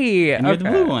 That's great. And you're the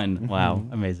blue one. Wow,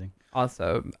 amazing.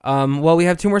 Awesome. Well, we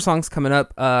have 2 more songs coming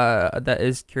up that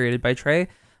is curated by Trey.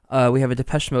 We have a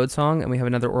Depeche Mode song, and we have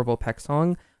another Orville Peck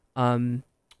song.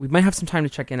 We might have some time to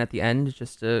check in at the end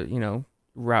just to,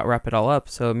 wrap it all up.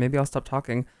 So maybe I'll stop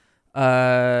talking.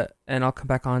 And I'll come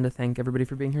back on to thank everybody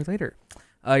for being here later.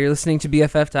 You're listening to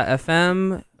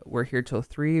BFF.FM. We're here till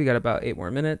 3. We got about 8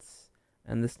 more minutes.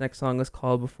 And this next song is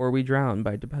called Before We Drown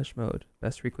by Depeche Mode.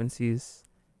 Best frequencies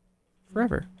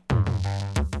forever.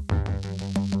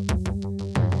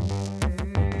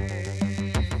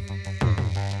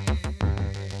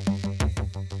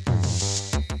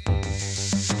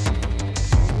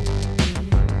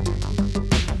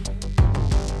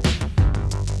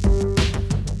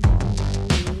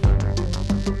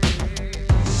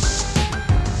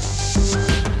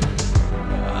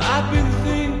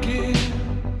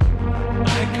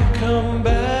 Come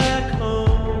back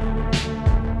home.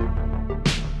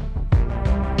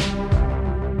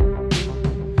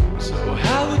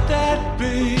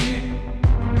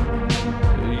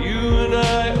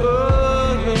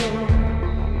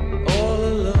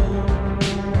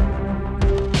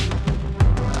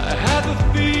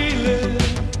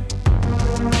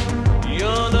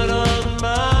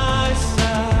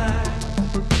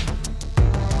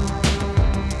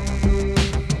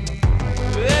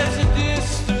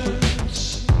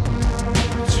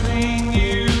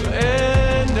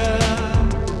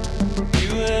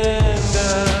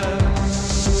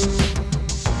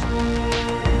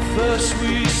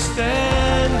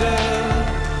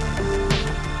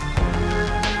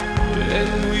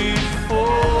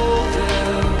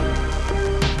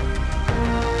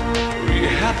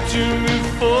 to move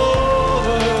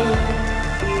forward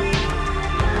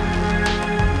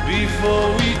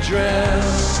before we drown.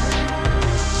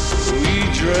 We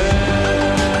drown.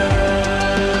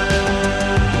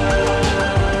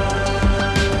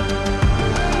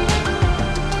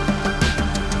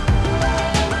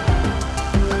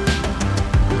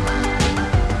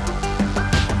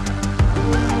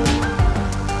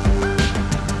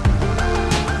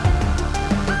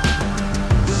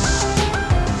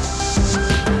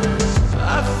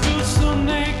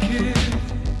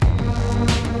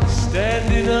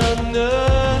 On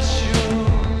the shore,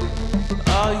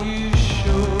 are you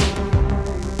sure?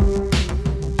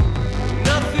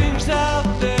 Nothing's out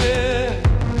there,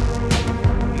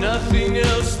 nothing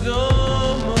else no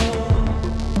more,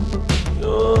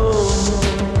 no more.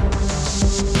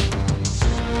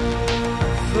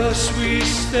 First we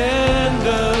stand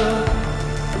up,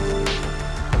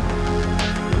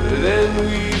 then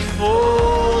we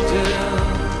fall down.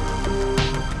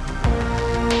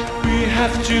 We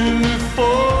have to move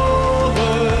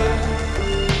forward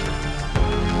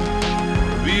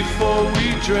before we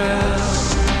drown.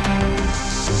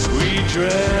 We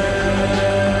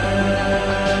drown.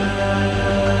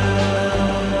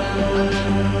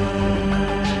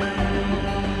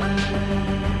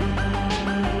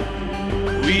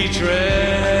 We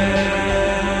drown.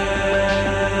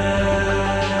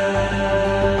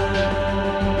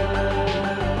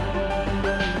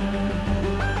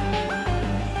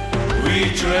 We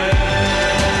drown.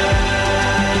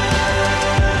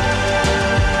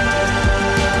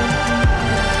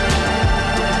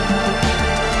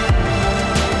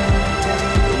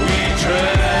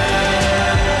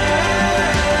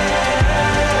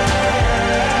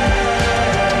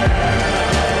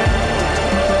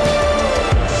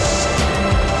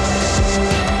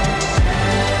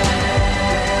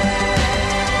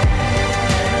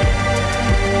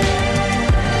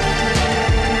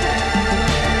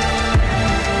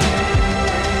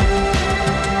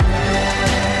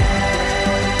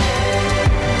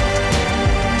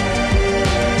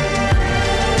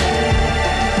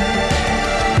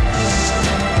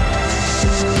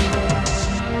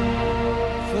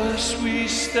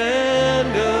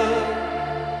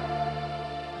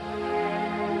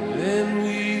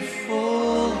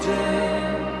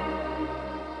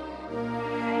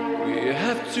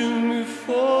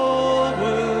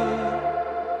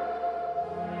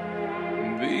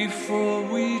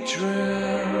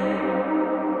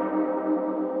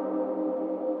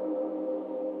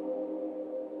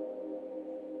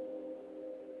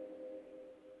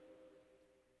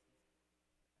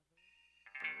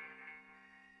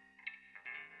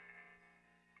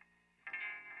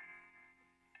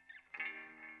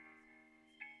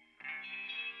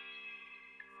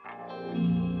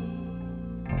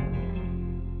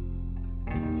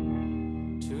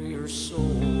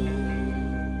 soul,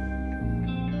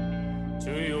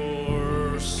 to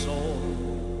your soul.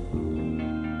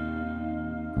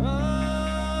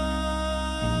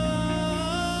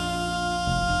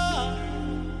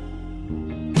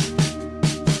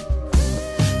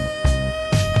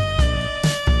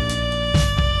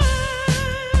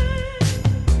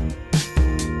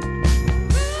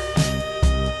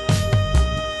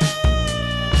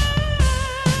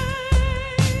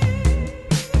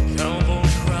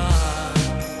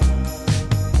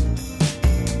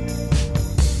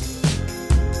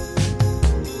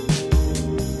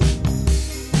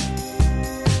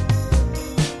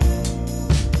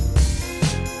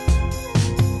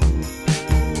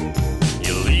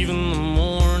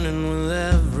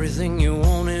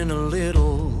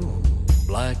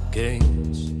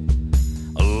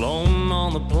 Alone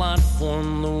on the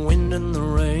platform, the wind and the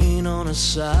rain on a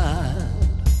sad,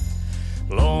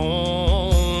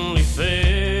 lonely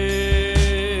face.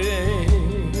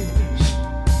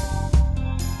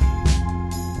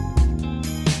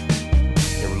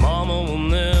 Your mama will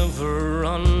never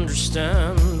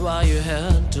understand why you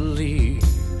had to leave,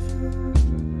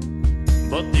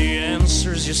 but the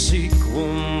answers you seek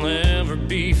will never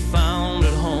be found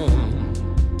at home.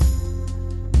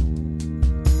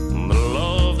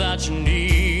 That you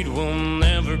need will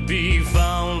never be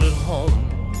found at home.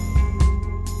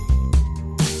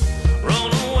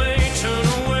 Run away, turn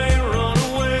away, run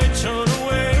away, turn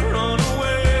away, run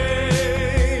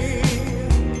away.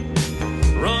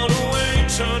 Run away,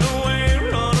 turn away,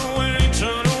 run away,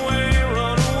 turn away,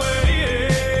 run away.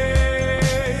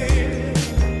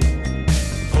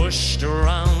 Pushed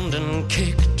around and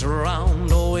kicked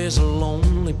around, always a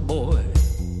lonely boy.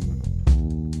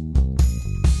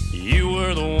 You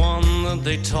were the one that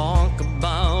they talk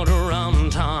about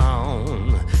around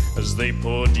town, as they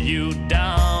put you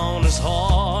down. As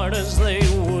hard as they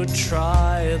would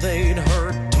try, they'd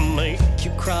hurt to make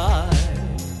you cry.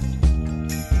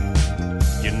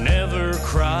 You never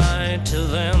cried to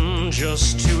them,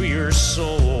 just to your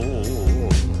soul.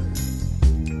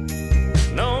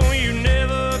 No, you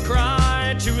never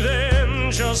cried to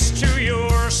them, just to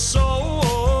your soul.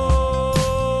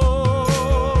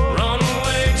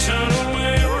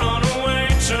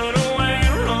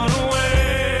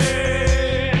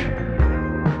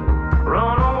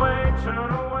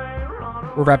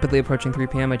 We're rapidly approaching 3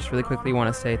 p.m. I just really quickly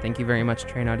want to say thank you very much,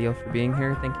 TREY and ARIEL, for being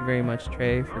here. Thank you very much,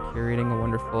 TREY, for curating a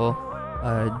wonderful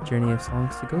journey of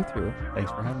songs to go through. Thanks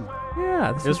for having me.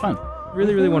 Yeah, it was fun.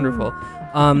 Really, really wonderful.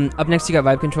 Up next, you got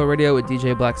Vibe Control Radio with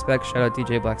DJ Black Specs. Shout out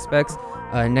DJ Black Specs.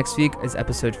 Next week is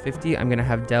episode 50. I'm going to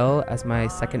have Dell as my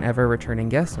second ever returning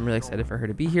guest. I'm really excited for her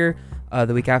to be here.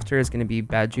 The week after is going to be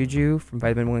Bad Juju from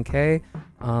Vitamin 1K.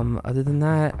 Other than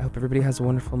that, I hope everybody has a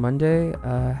wonderful Monday.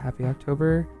 Happy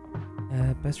October.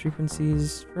 Best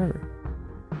frequencies forever.